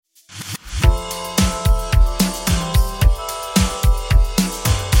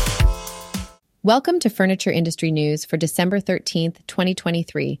Welcome to Furniture Industry News for December 13th,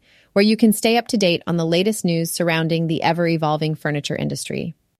 2023, where you can stay up to date on the latest news surrounding the ever-evolving furniture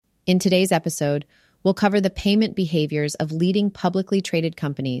industry. In today's episode, we'll cover the payment behaviors of leading publicly traded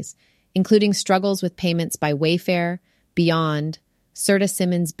companies, including struggles with payments by Wayfair, Beyond, Serta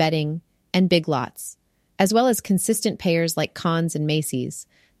Simmons Bedding, and Big Lots, as well as consistent payers like Conn's and Macy's,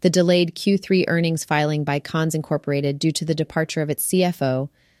 the delayed Q3 earnings filing by Conn's Incorporated due to the departure of its CFO,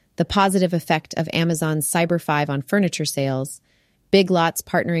 the positive effect of Amazon's Cyber 5 on furniture sales, Big Lots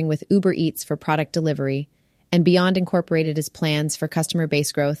partnering with Uber Eats for product delivery, and Beyond Incorporated's plans for customer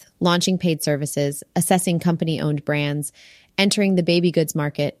base growth, launching paid services, assessing company-owned brands, entering the baby goods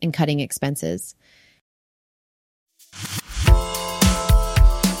market, and cutting expenses.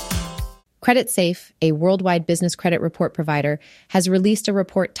 CreditSafe, a worldwide business credit report provider, has released a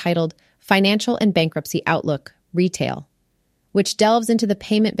report titled Financial and Bankruptcy Outlook, Retail, which delves into the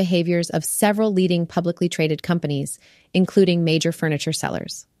payment behaviors of several leading publicly traded companies, including major furniture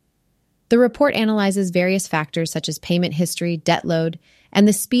sellers. The report analyzes various factors such as payment history, debt load, and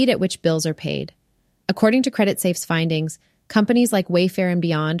the speed at which bills are paid. According to CreditSafe's findings, companies like Wayfair and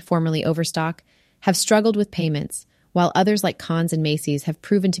Beyond, formerly Overstock, have struggled with payments, while others like Conn's and Macy's have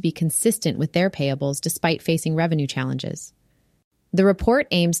proven to be consistent with their payables despite facing revenue challenges. The report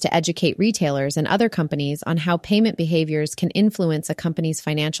aims to educate retailers and other companies on how payment behaviors can influence a company's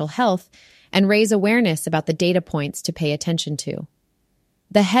financial health and raise awareness about the data points to pay attention to.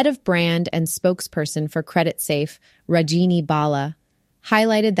 The head of brand and spokesperson for CreditSafe, Rajini Bala,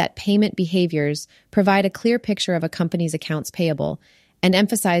 highlighted that payment behaviors provide a clear picture of a company's accounts payable and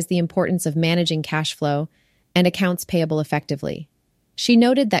emphasized the importance of managing cash flow and accounts payable effectively. She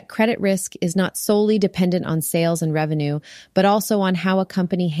noted that credit risk is not solely dependent on sales and revenue, but also on how a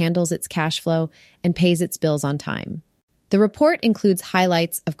company handles its cash flow and pays its bills on time. The report includes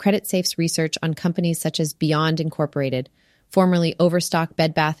highlights of CreditSafe's research on companies such as Beyond Incorporated, formerly Overstock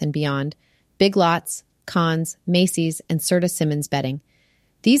Bed Bath & Beyond, Big Lots, Conn's, Macy's, and Serta Simmons Bedding.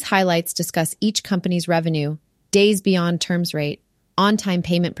 These highlights discuss each company's revenue, days beyond terms rate, on-time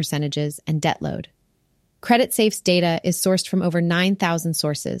payment percentages, and debt load. CreditSafe's data is sourced from over 9,000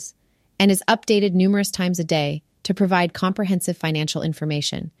 sources and is updated numerous times a day to provide comprehensive financial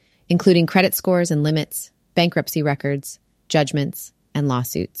information, including credit scores and limits, bankruptcy records, judgments, and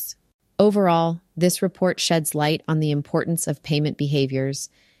lawsuits. Overall, this report sheds light on the importance of payment behaviors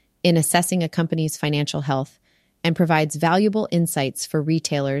in assessing a company's financial health and provides valuable insights for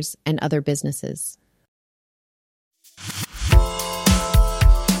retailers and other businesses.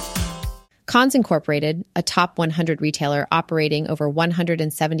 Conn's Incorporated, a top 100 retailer operating over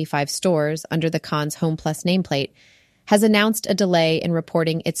 175 stores under the Conn's Home Plus nameplate, has announced a delay in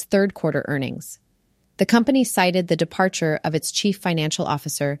reporting its third quarter earnings. The company cited the departure of its chief financial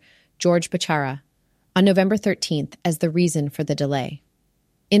officer, George Bachara, on November 13th as the reason for the delay.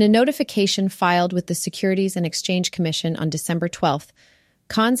 In a notification filed with the Securities and Exchange Commission on December 12th,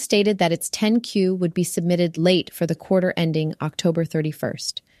 Conn stated that its 10Q would be submitted late for the quarter ending October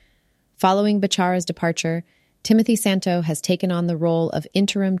 31st. Following Bachara's departure, Timothy Santo has taken on the role of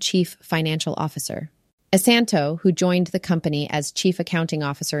interim chief financial officer. Santo, who joined the company as chief accounting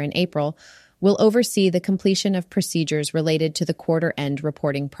officer in April, will oversee the completion of procedures related to the quarter-end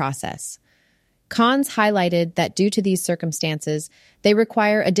reporting process. Conn's highlighted that due to these circumstances, they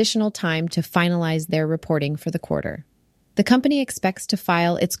require additional time to finalize their reporting for the quarter. The company expects to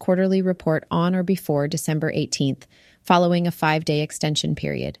file its quarterly report on or before December 18th, following a 5-day extension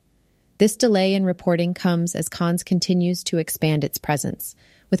period. This delay in reporting comes as Conn's continues to expand its presence,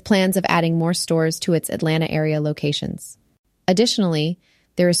 with plans of adding more stores to its Atlanta area locations. Additionally,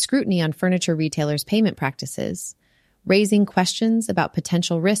 there is scrutiny on furniture retailers' payment practices, raising questions about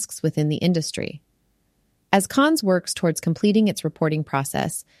potential risks within the industry. As Conn's works towards completing its reporting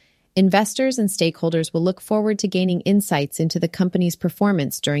process, investors and stakeholders will look forward to gaining insights into the company's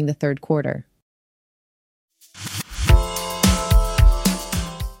performance during the third quarter.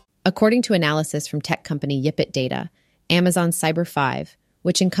 According to analysis from tech company Yipit Data, Amazon's Cyber 5,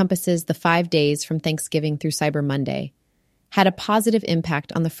 which encompasses the 5 days from Thanksgiving through Cyber Monday, had a positive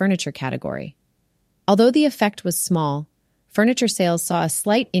impact on the furniture category. Although the effect was small, furniture sales saw a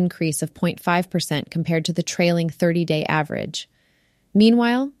slight increase of 0.5% compared to the trailing 30-day average.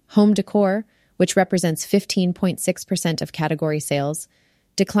 Meanwhile, home decor, which represents 15.6% of category sales,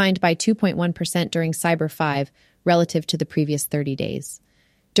 declined by 2.1% during Cyber 5 relative to the previous 30 days.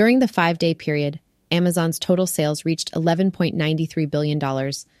 During the 5-day period, Amazon's total sales reached $11.93 billion,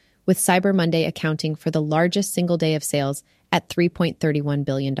 with Cyber Monday accounting for the largest single day of sales at $3.31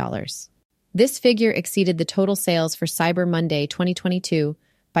 billion. This figure exceeded the total sales for Cyber Monday 2022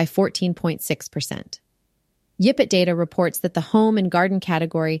 by 14.6%. Yipit data reports that the home and garden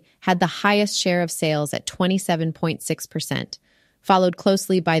category had the highest share of sales at 27.6%, followed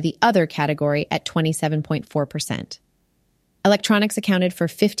closely by the other category at 27.4%. Electronics accounted for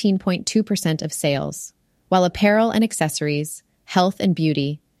 15.2% of sales, while apparel and accessories, health and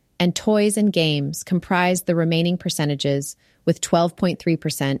beauty, and toys and games comprised the remaining percentages with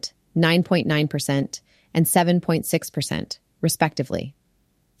 12.3%, 9.9%, and 7.6%, respectively.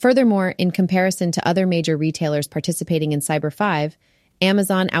 Furthermore, in comparison to other major retailers participating in Cyber 5,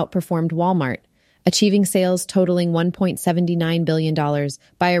 Amazon outperformed Walmart, achieving sales totaling $1.79 billion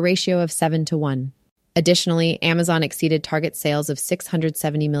by a ratio of 7-to-1. Additionally, Amazon exceeded Target's sales of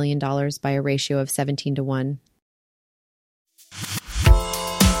 $670 million by a ratio of 17-to-1.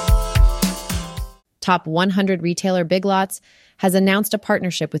 Top 100 retailer Big Lots has announced a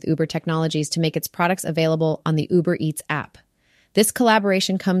partnership with Uber Technologies to make its products available on the Uber Eats app. This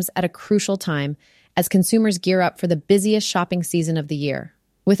collaboration comes at a crucial time as consumers gear up for the busiest shopping season of the year.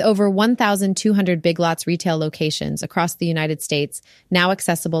 With over 1,200 Big Lots retail locations across the United States now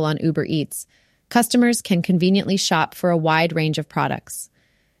accessible on Uber Eats, customers can conveniently shop for a wide range of products.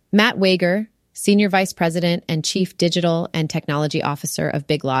 Matt Wager, Senior Vice President and Chief Digital and Technology Officer of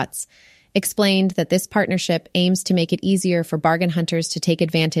Big Lots, explained that this partnership aims to make it easier for bargain hunters to take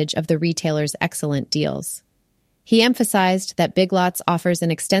advantage of the retailer's excellent deals. He emphasized that Big Lots offers an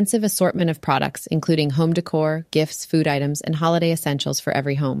extensive assortment of products, including home decor, gifts, food items, and holiday essentials for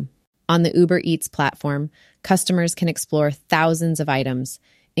every home. On the Uber Eats platform, customers can explore thousands of items,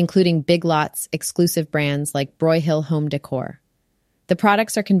 including Big Lots exclusive brands like Broyhill Home Decor. The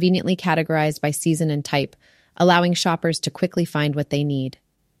products are conveniently categorized by season and type, allowing shoppers to quickly find what they need.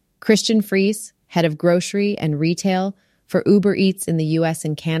 Christian Fries, head of grocery and retail for Uber Eats in the US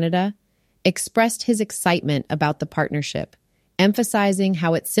and Canada, expressed his excitement about the partnership, emphasizing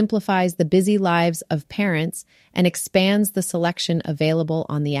how it simplifies the busy lives of parents and expands the selection available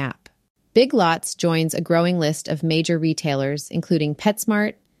on the app. Big Lots joins a growing list of major retailers, including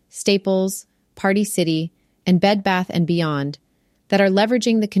PetSmart, Staples, Party City, and Bed Bath & Beyond, that are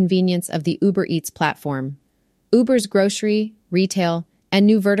leveraging the convenience of the Uber Eats platform. Uber's grocery, retail, and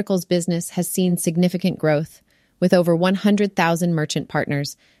new verticals business has seen significant growth, with over 100,000 merchant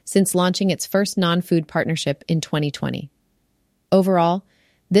partners since launching its first non-food partnership in 2020. Overall,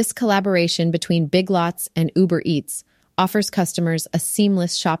 this collaboration between Big Lots and Uber Eats offers customers a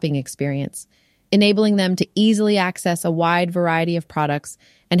seamless shopping experience, enabling them to easily access a wide variety of products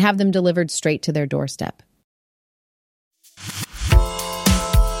and have them delivered straight to their doorstep.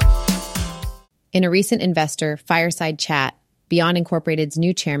 In a recent investor fireside chat, Beyond Incorporated's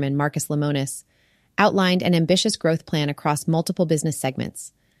new chairman, Marcus Lemonis, outlined an ambitious growth plan across multiple business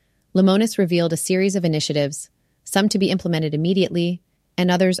segments. Lemonis revealed a series of initiatives, some to be implemented immediately, and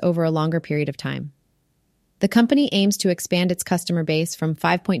others over a longer period of time. The company aims to expand its customer base from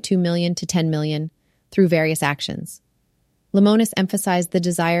 5.2 million to 10 million through various actions. Lemonis emphasized the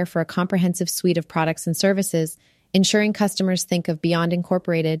desire for a comprehensive suite of products and services, ensuring customers think of Beyond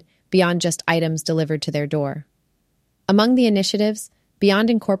Incorporated beyond just items delivered to their door. Among the initiatives, Beyond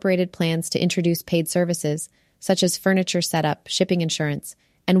Incorporated plans to introduce paid services, such as furniture setup, shipping insurance,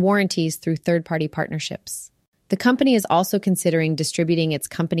 and warranties through third-party partnerships. The company is also considering distributing its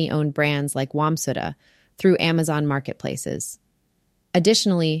company-owned brands like Wamsuda through Amazon marketplaces.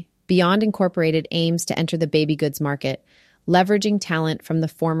 Additionally, Beyond Incorporated aims to enter the baby goods market, leveraging talent from the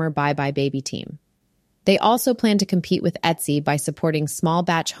former Bye Bye Baby team. They also plan to compete with Etsy by supporting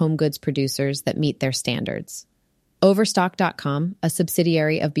small-batch home goods producers that meet their standards. Overstock.com, a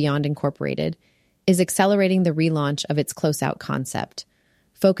subsidiary of Beyond Incorporated, is accelerating the relaunch of its close-out concept,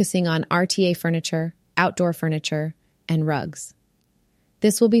 focusing on RTA furniture, outdoor furniture, and rugs.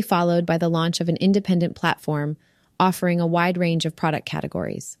 This will be followed by the launch of an independent platform offering a wide range of product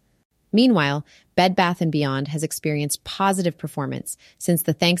categories. Meanwhile, Bed Bath & Beyond has experienced positive performance since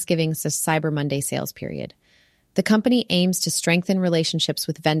the Thanksgiving to Cyber Monday sales period. The company aims to strengthen relationships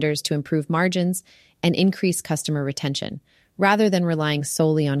with vendors to improve margins and increase customer retention, rather than relying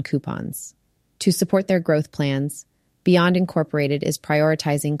solely on coupons. To support their growth plans, Beyond Incorporated is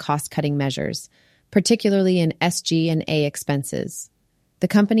prioritizing cost-cutting measures, particularly in SG&A expenses. The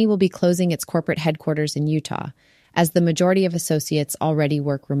company will be closing its corporate headquarters in Utah, as the majority of associates already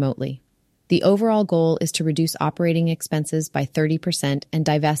work remotely. The overall goal is to reduce operating expenses by 30% and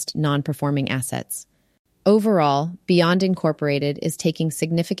divest non-performing assets. Overall, Beyond Incorporated is taking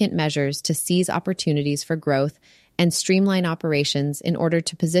significant measures to seize opportunities for growth and streamline operations in order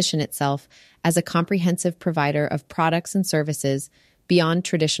to position itself as a comprehensive provider of products and services beyond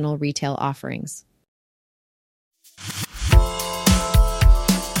traditional retail offerings.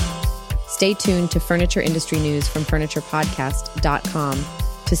 Stay tuned to furniture industry news from FurniturePodcast.com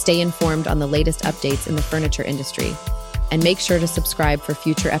to stay informed on the latest updates in the furniture industry. And make sure to subscribe for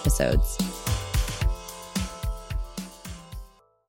future episodes.